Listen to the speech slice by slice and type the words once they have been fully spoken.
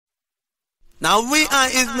Now we are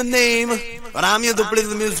is my name, but I'm here to play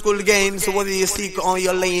the musical game. So whether you seek or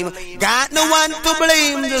you're lame, got no one to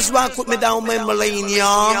blame. Just rock with me down memory lane,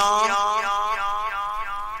 y'all.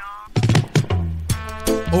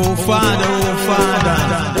 Oh Father,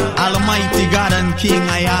 Almighty God and King,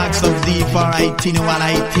 I ask of thee for I tino while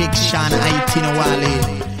I take shan, I tino while.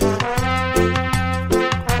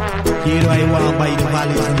 Here I walk by the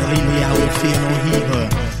valleys and the lily, I will fear no evil.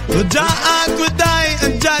 So Jah ask will die,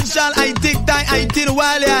 and Jah shall I take time, I tino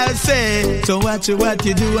while I say. So watch what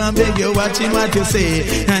you do, and beg you watching what you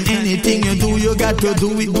say. And anything you do, you got to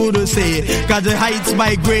do it good to say. Cause the heights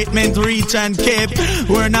by great men reach and kept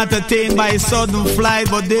were not attained by sudden flight,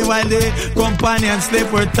 but they while the companions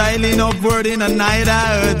slept were tiling upward in the night,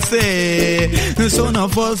 I would say. So none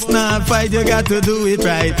of us not fight, you got to do it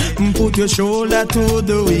right. Put your shoulder to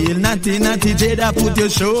the wheel. Natty Jada, put your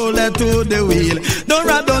shoulder to the wheel. Don't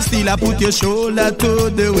rob, don't steal, I put your shoulder to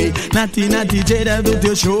the wheel. Natty Jada, put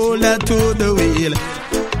your shoulder to the wheel.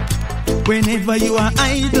 Whenever you are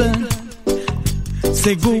idle,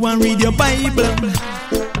 say go and read your Bible,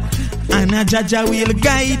 and a Jaja will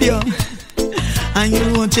guide you. And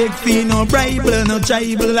you won't check fee, no bribe, no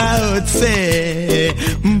tribal, I would say.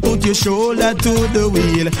 Put your shoulder to the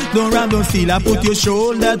wheel. Don't rob, don't steal, I put your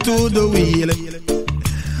shoulder to the wheel.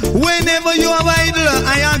 Whenever you are idle,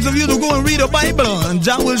 I ask of you to go and read the Bible, and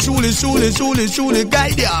Jah will surely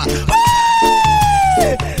guide you.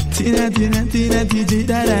 Tina,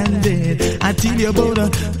 I tell you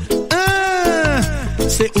about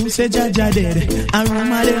say who say Jaja dead, a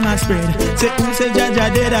rumor them a spread. Say who say Jaja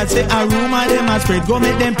dead, I say a rumor them a spread. Go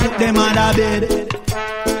make them put them on the bed.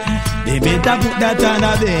 They better put that on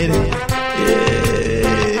the bed. Yeah.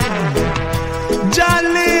 Jah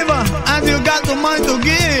live, and you got the mind to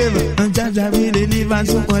give. And Jaja really live, and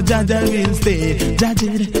so Jaja will stay. Jaja.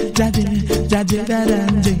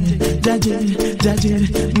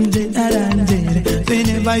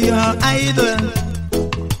 Whenever you are idle,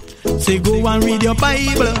 say go and read your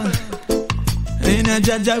Bible, and a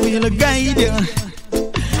Jaja will guide you.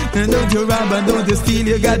 And don't you rob and don't you steal,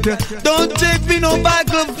 you got to. Don't take me no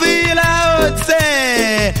battlefield, I would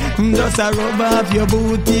say. Just a rub off your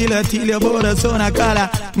boot till your border son a collar.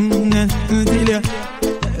 Till you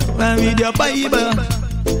and read your Bible,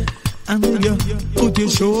 and you put your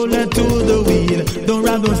shoulder to the wheel. Don't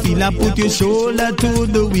rob, don't steal, I put your shoulder to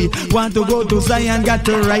the wheel. Want to go to Zion, got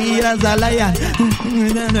to ride as a lion.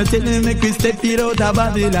 Tell me make we step it out of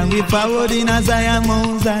Babylon. We forward in a Zion,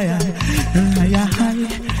 Mount Zion.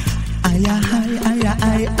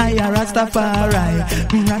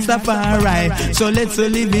 Rastafari. So let's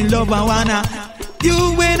live in love and wanna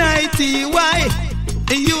unity.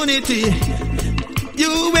 Unity.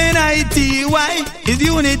 Unity. Why is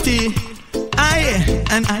unity? I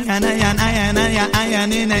and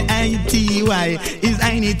ITY is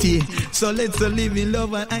unity. So let's live in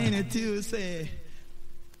love and unity. Say.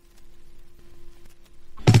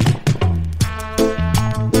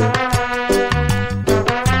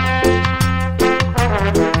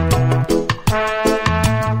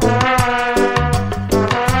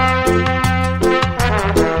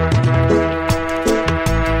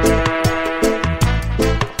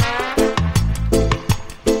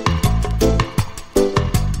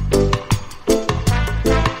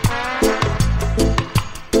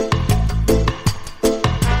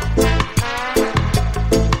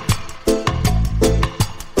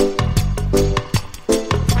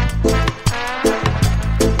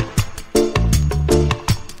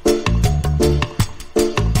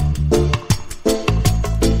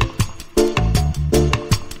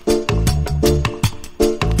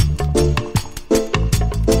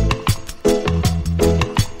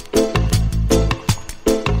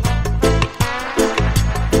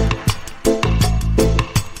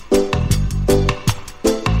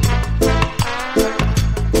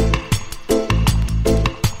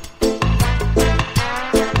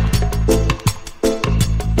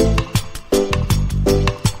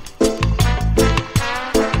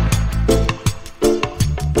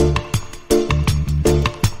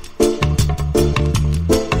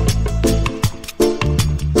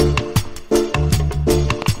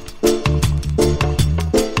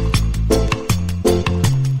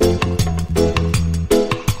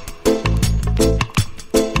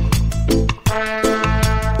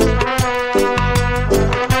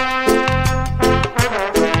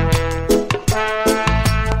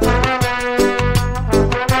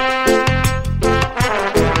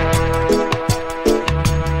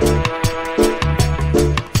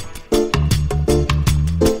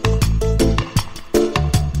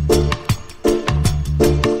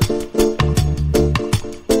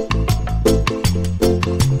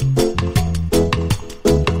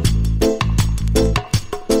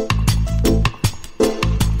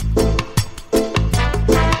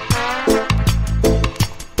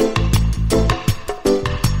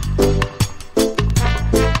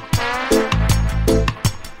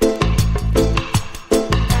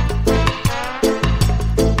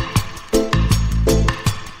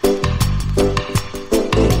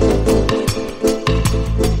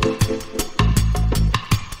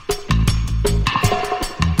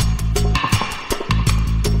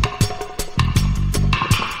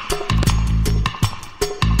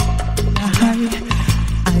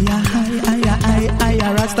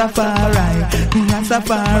 Rastafari.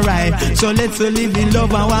 So let's live in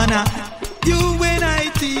love and wanna. You will